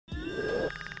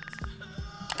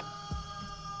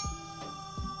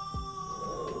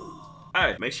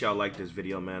Hey, make sure y'all like this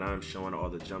video, man. I'm showing all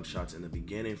the jump shots in the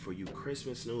beginning for you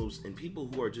Christmas noobs and people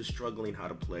who are just struggling how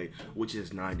to play, which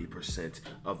is 90%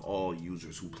 of all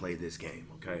users who play this game,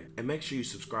 okay? And make sure you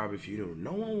subscribe if you do.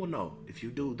 No one will know. If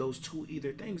you do those two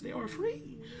either things, they are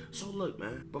free. So look,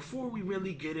 man, before we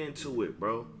really get into it,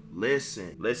 bro,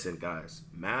 listen, guys,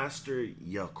 master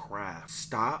your craft.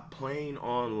 Stop playing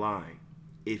online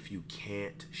if you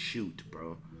can't shoot,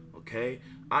 bro. Okay,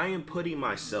 I am putting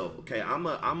myself, okay, I'm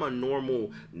a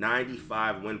normal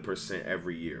 95 win percent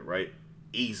every year, right?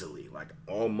 Easily, like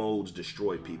all modes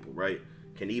destroy people, right?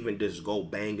 Can even just go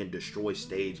bang and destroy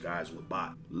stage guys with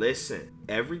bot. Listen,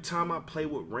 every time I play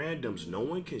with randoms, no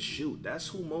one can shoot. That's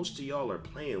who most of y'all are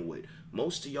playing with.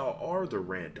 Most of y'all are the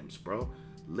randoms, bro.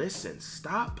 Listen,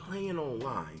 stop playing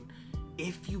online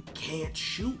if you can't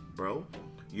shoot, bro.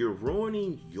 You're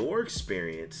ruining your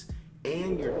experience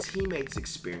and your teammates'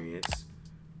 experience.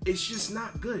 It's just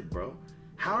not good, bro.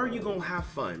 How are you gonna have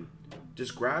fun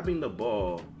just grabbing the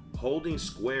ball, holding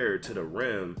square to the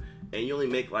rim, and you only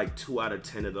make like 2 out of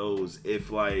 10 of those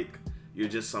if like you're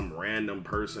just some random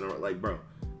person? Or like, bro,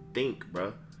 think,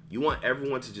 bro. You want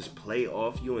everyone to just play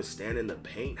off you and stand in the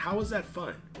paint? How is that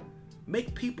fun?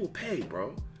 Make people pay,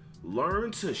 bro. Learn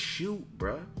to shoot,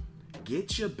 bro.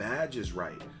 Get your badges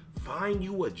right. Find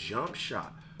you a jump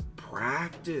shot.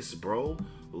 Practice, bro.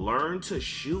 Learn to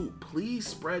shoot. Please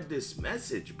spread this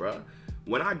message, bro.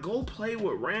 When I go play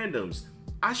with randoms,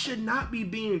 I should not be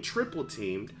being triple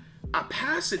teamed. I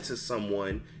pass it to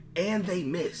someone and they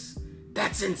miss.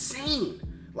 That's insane.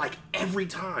 Like every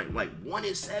time, like 1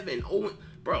 in 7. Oh,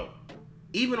 bro.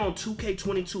 Even on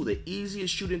 2K22, the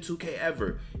easiest shooting 2K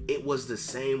ever, it was the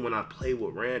same when I play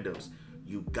with randoms.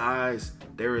 You guys,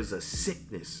 there is a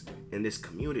sickness in this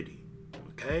community,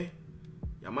 okay?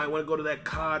 Y'all might want to go to that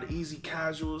COD easy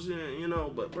casuals, you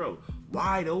know, but bro,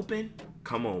 wide open?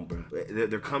 Come on, bro.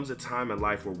 There comes a time in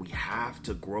life where we have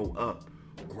to grow up.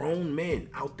 Grown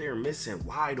men out there missing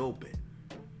wide open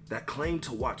that claim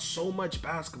to watch so much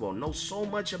basketball, know so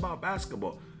much about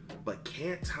basketball, but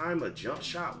can't time a jump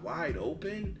shot wide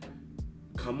open?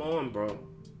 Come on, bro.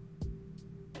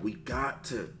 We got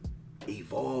to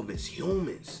evolve as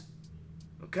humans,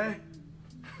 okay?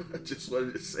 I just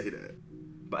wanted to say that.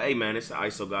 But hey, man, it's the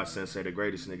ISO God Sensei, the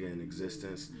greatest nigga in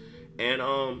existence. And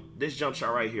this jump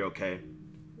shot right here, okay?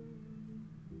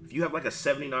 If you have like a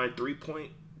 79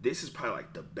 3-point, this is probably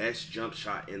like the best jump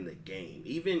shot in the game.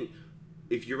 Even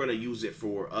if you're gonna use it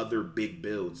for other big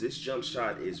builds, this jump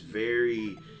shot is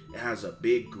it has a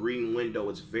big green window.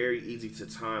 It's very easy to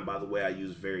time. By the way, I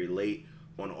use very late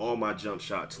on all my jump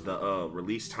shots. The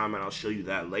release time, and I'll show you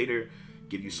that later.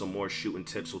 Give you some more shooting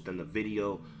tips within the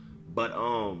video. But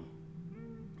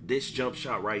this jump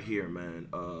shot right here, man,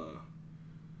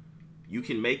 you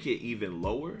can make it even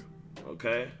lower,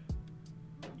 okay?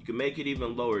 You can make it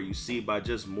even lower, you see, by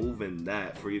just moving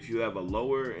that. For if you have a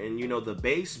lower, and you know, the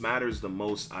base matters the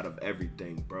most out of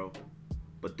everything, bro.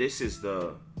 But this is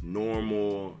the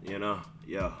normal, you know,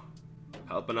 yeah.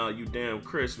 Helping out you damn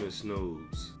Christmas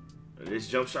noobs. And this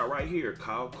jump shot right here,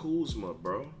 Kyle Kuzma,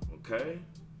 bro, okay?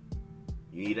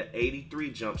 You need an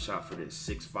 83 jump shot for this,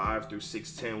 6'5 through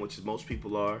 6'10, which is most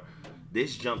people are.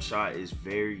 This jump shot is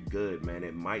very good, man.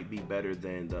 It might be better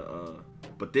than the,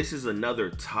 but this is another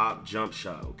top jump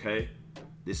shot, okay?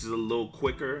 This is a little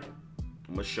quicker.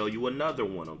 I'm gonna show you another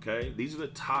one, okay? These are the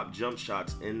top jump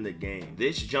shots in the game.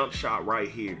 This jump shot right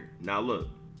here, now look,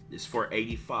 it's for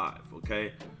 85,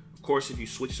 okay? Of course, if you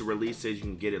switch the releases, you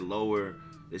can get it lower.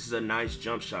 This is a nice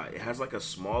jump shot. It has like a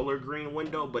smaller green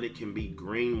window, but it can be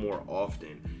green more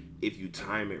often if you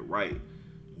time it right.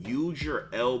 Use your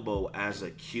elbow as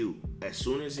a cue. As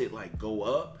soon as it like go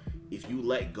up, if you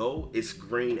let go, it's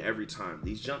green every time.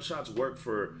 These jump shots work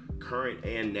for current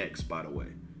and next, by the way.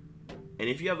 And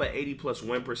if you have an 80+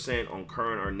 win percent on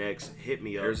current or next, hit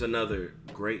me up. There's another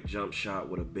great jump shot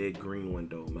with a big green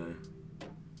window, man.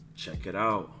 Check it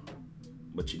out.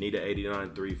 But you need an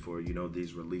 89-3 for, you know,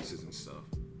 these releases and stuff.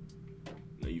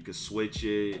 You know, you can switch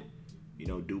it, you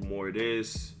know, do more of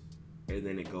this, and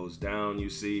then it goes down, you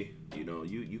see. You know,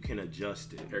 you can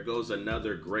adjust it. Here goes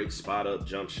another great spot up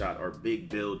jump shot or big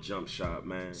build jump shot,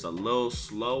 man. It's a little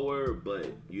slower, but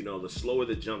you know, the slower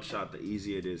the jump shot, the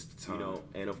easier it is to time. You know,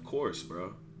 and of course,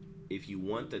 bro, if you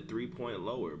want the 3-point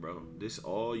lower, bro, this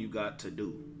all you got to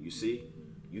do. You see,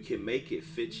 you can make it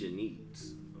fit your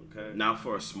needs. Okay. Now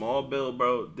for a small build,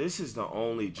 bro, this is the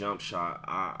only jump shot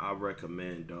I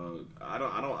recommend, dog. I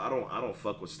don't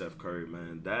fuck with Steph Curry,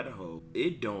 man. That hoe,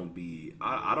 it don't be.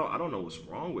 I don't know what's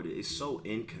wrong with it. It's so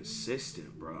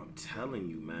inconsistent, bro. I'm telling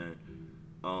you, man.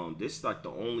 This is like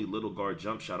the only little guard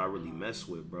jump shot I really mess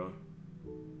with, bro.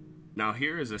 Now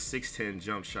here is a 6'10"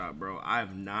 jump shot, bro. I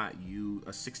have not used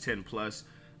a 6'10" plus.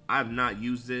 I have not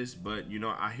used this, but you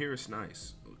know, I hear it's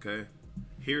nice. Okay.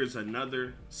 Here's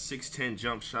another 6'10"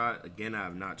 jump shot. Again, I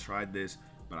have not tried this,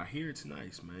 but I hear it's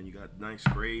nice, man. You got nice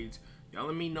grades. Y'all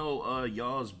let me know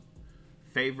y'all's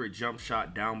favorite jump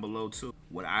shot down below too.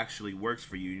 What actually works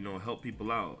for you, you know, help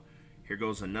people out. Here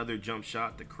goes another jump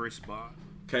shot, the crisp ball.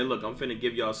 Okay, look, I'm finna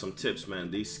give y'all some tips, man.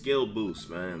 These skill boosts,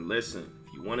 man. Listen,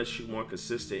 if you want to shoot more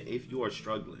consistent, if you are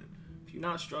struggling, if you're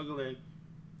not struggling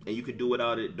and you can do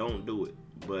without it, don't do it.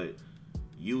 But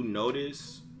you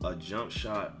notice a jump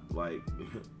shot, like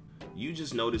you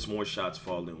just notice more shots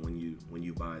falling when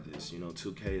you buy this. You know,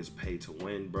 2K is pay to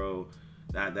win, bro.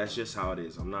 That's just how it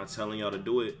is. I'm not telling y'all to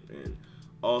do it. And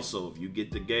also, if you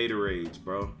get the GATORADEs,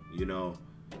 bro, you know,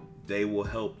 they will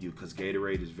help you, because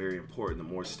Gatorade is very important. The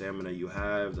more stamina you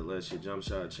have, the less your jump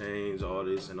shot change, all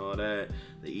this and all that,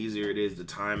 the easier it is to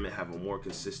time and have a more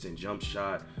consistent jump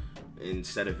shot,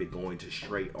 instead of it going to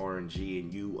straight RNG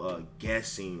and you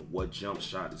guessing what jump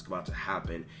shot is about to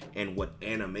happen and what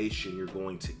animation you're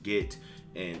going to get,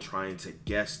 and trying to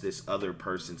guess this other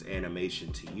person's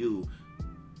animation to you.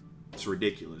 It's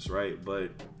ridiculous, right?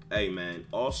 But hey, man,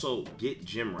 also get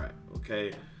gym rat,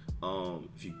 okay?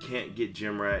 If you can't get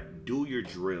gym rat, do your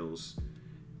drills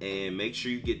and make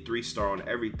sure you get 3-star on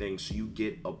everything, so you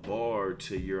get a bar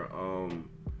to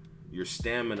your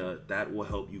stamina. That will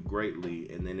help you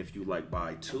greatly. And then if you like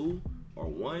buy 2 or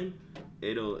 1,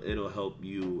 it'll help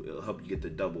you get the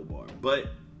double bar.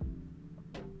 But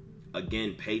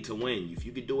again, pay to win. If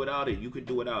you could do without it, you could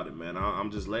do without it, man. I'm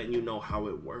just letting you know how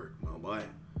it worked, my boy.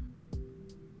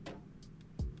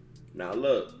 Now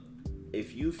look,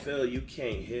 if you feel you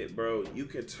can't hit, bro, you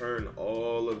can turn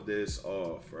all of this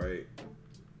off, right?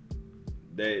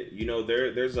 That, you know,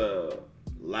 there's a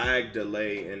lag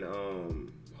delay, and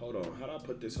hold on, how do I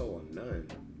put this whole on none?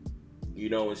 You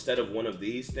know, instead of one of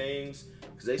these things,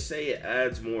 because they say it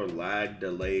adds more lag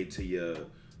delay to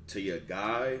your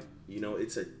guy. You know,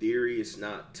 it's a theory, it's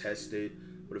not tested.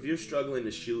 But if you're struggling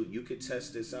to shoot, you could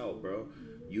test this out, bro.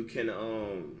 You can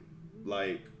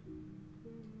like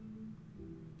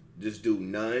just do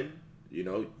none. You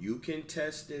know, you can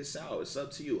test this out. It's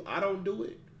up to you. I don't do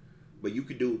it, but you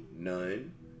could do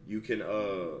none. You can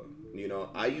you know,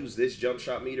 I use this jump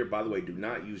shot meter. By the way, do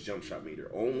not use jump shot meter.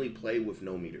 Only play with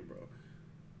no meter, bro.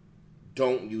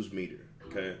 Don't use meter,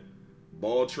 okay?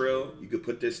 Ball trail, you could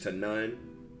put this to none.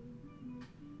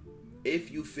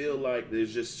 If you feel like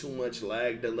there's just too much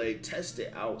lag delay, test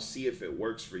it out, see if it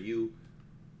works for you.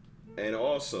 And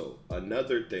also,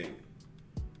 another thing,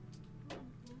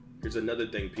 here's another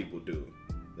thing people do.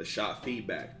 The shot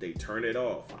feedback, they turn it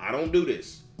off. I don't do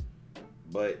this,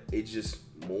 but it's just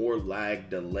more lag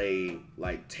delay,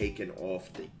 like taken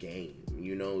off the game.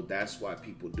 You know, that's why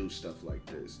people do stuff like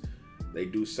this. They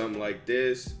do something like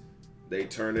this, they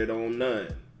turn it on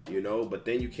none, you know, but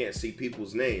then you can't see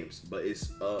people's names. But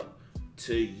it's up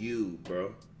to you,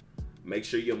 bro. Make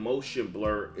sure your motion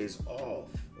blur is off,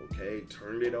 okay?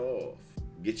 Turn it off.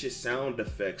 Get your sound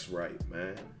effects right,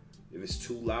 man. If it's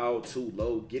too loud, too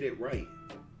low, get it right.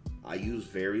 I use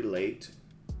very late.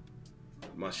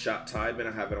 My shot timing,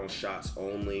 I have it on shots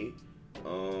only.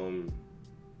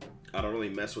 I don't really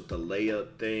mess with the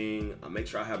layup thing. I make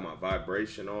sure I have my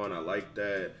vibration on. I like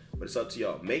that. But it's up to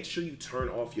y'all. Make sure you turn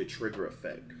off your trigger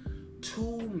effect.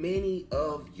 Too many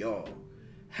of y'all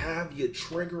have your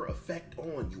trigger effect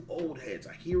on, you old heads.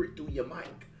 I hear it through your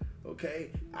mic,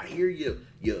 okay? I hear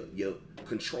your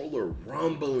controller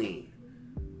rumbling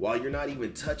while you're not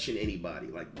even touching anybody.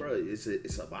 Like, bro, it's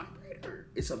a vibrator.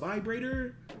 It's a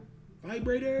vibrator.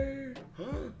 Vibrator,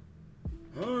 huh?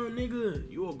 Huh, nigga?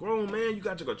 You a grown man. You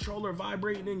got your controller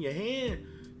vibrating in your hand.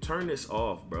 Turn this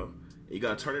off, bro. You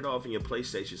gotta turn it off in your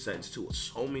PlayStation settings too.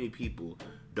 So many people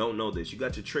don't know this. You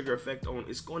got your trigger effect on.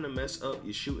 It's going to mess up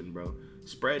your shooting, bro.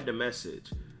 Spread the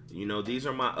message. You know, these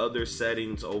are my other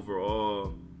settings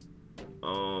overall.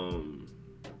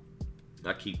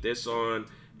 I keep this on,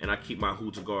 and I keep my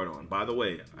HOF guard on. By the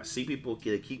way, I see people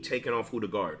keep taking off HOF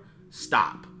guard.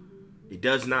 Stop. It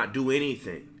does not do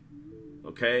anything.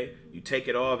 Okay? You take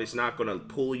it off, it's not gonna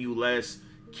pull you less.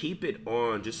 Keep it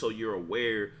on just so you're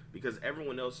aware, because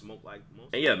everyone else smoke like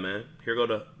most. And yeah, man, here go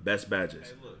the best badges.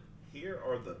 Hey, look, here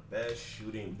are the best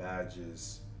shooting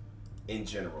badges in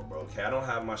general, bro. Okay, I don't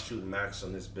have my shooting max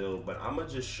on this build, but I'm gonna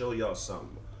just show y'all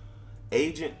something.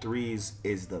 Agent 3s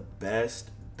is the best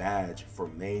badge for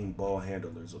main ball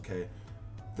handlers, okay?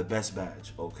 The best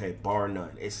badge, okay, bar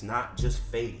none. It's not just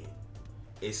fading.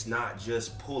 It's not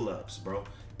just pull-ups, bro.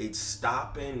 It's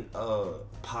stopping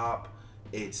pop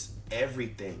It's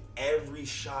everything. Every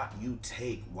shot you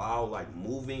take while like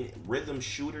moving, rhythm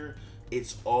shooter,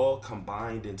 it's all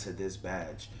combined into this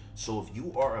badge. So if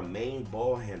you are a main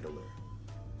ball handler,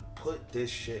 put this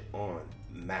shit on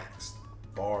maxed,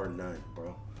 bar none,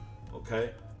 bro.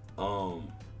 Okay?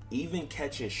 Even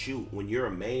catch and shoot, when you're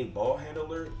a main ball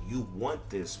handler, you want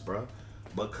this, bro,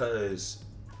 because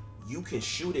you can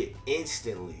shoot it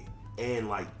instantly. And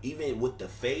like even with the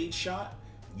fade shot,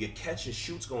 your catch and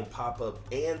shoot's gonna pop up,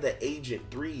 and the agent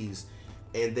threes,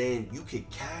 and then you could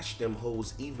cash them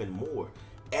hoes even more.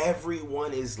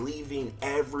 Everyone is leaving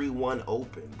everyone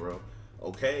open, bro.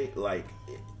 Okay, like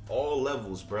all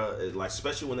levels, bro. Like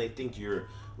especially when they think you're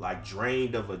like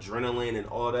drained of adrenaline and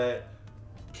all that.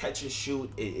 Catch and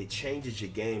shoot, it changes your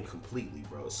game completely,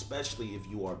 bro. Especially if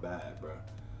you are bad, bro.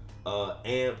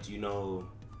 Amped, you know,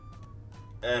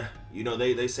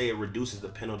 they say it reduces the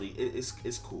penalty.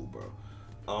 It's cool, bro.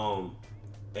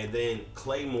 And then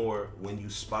Claymore, when you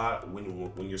spot,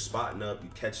 when you're spotting up, you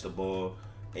catch the ball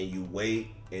and you wait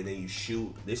and then you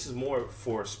shoot. This is more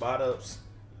for spot ups,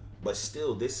 but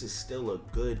still, this is still a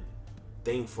good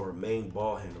thing for a main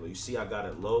ball handler. You see, I got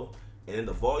it low. And then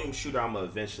the volume shooter, I'm gonna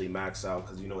eventually max out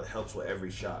because, you know, it helps with every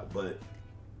shot. But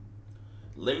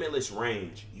limitless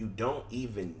range, you don't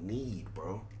even need,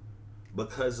 bro,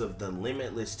 because of the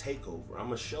limitless takeover. I'm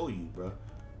gonna show you, bro.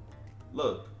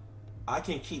 Look, I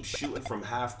can keep shooting from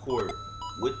half court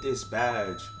with this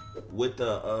badge, with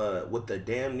the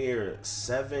damn near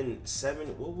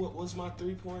what was my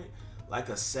 3-point? Like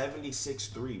a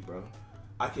 76-3, bro.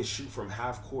 I can shoot from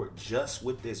half court just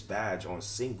with this badge on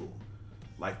single.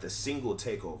 Like the single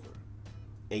takeover,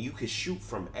 and you can shoot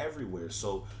from everywhere.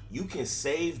 So you can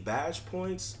save badge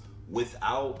points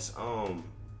without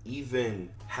even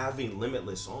having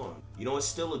limitless on. You know, it's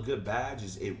still a good badge.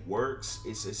 It works.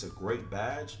 It's a great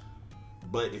badge.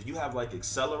 But if you have like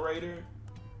accelerator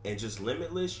and just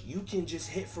limitless, you can just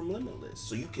hit from limitless.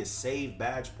 So you can save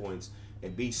badge points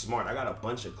and be smart. I got a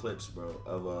bunch of clips, bro,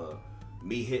 of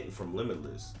me hitting from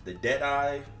limitless. The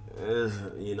Deadeye,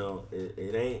 you know,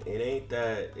 it ain't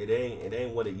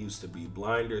what it used to be.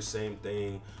 Blinder, same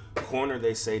thing. Corner,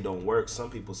 they say don't work. Some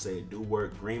people say it do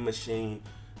work. Green Machine,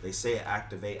 they say it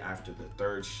activate after the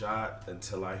 3rd shot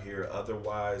until I hear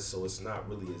otherwise, so it's not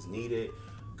really as needed.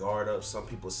 Guard up, some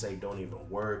people say don't even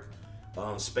work.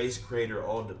 Space Creator,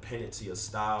 all dependent to your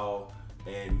style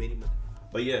and midi.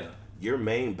 But yeah, your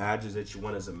main badges that you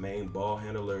want as a main ball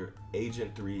handler: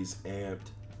 Agent 3s, Amped,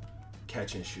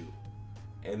 Catch and Shoot.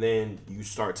 And then you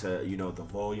start to, you know, the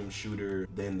volume shooter,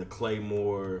 then the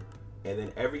Claymore, and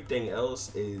then everything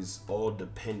else is all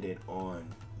dependent on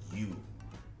you.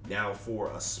 Now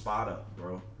for a spot up,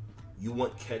 bro, you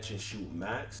want Catch and Shoot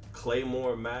max,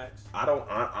 Claymore max. I don't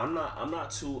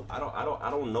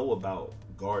know about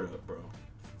guard up, bro.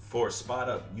 For a spot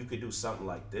up, you could do something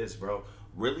like this, bro.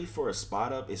 Really, for a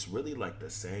spot up, it's really like the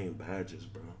same badges,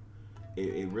 bro.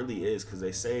 It really is, because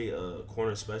they say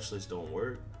corner specialists don't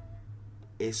work.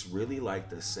 It's really like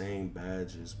the same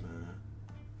badges, man,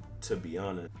 to be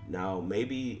honest. Now,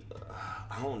 maybe,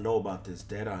 I don't know about this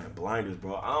Deadeye and Blinders,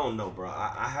 bro. I don't know, bro.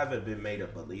 I haven't been made a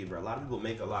believer. A lot of people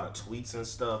make a lot of tweets and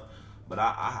stuff, but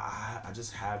I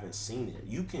just haven't seen it.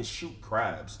 You can shoot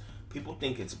crabs. People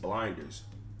think it's blinders.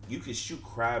 You can shoot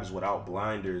crabs without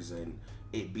blinders and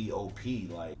it be OP.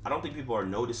 Like, I don't think people are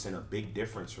noticing a big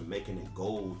difference from making it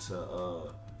gold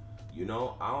to, you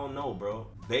know, I don't know, bro.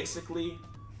 Basically,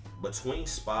 between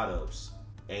spot ups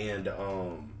and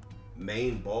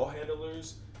main ball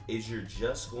handlers is you're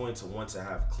just going to want to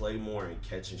have Claymore and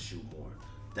Catch and Shoot more.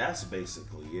 That's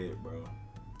basically it, bro,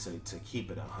 to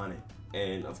keep it 100.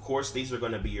 And of course, these are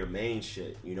going to be your main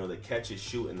shit, you know, the Catch and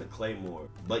Shoot and the Claymore.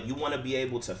 But you want to be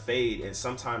able to fade, and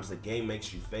sometimes the game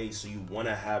makes you fade, so you want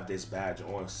to have this badge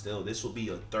on still. This will be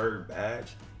your 3rd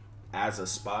badge as a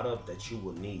spot up that you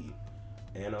will need.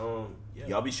 And yeah.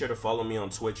 Y'all be sure to follow me on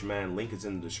Twitch, man. Link is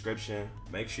in the description.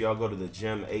 Make sure y'all go to the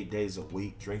gym 8 days a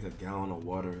week, drink a gallon of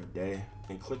water a day,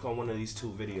 and click on one of these 2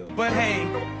 videos. But hey,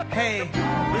 here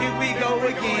we go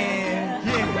again.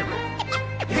 Yeah.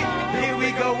 Here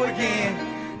we go again.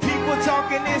 People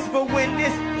talking this, but when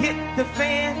this hit the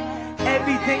fan,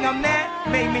 everything I'm at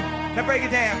made me. Now break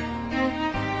it down.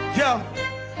 Yo,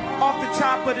 off the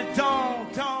top of the dome.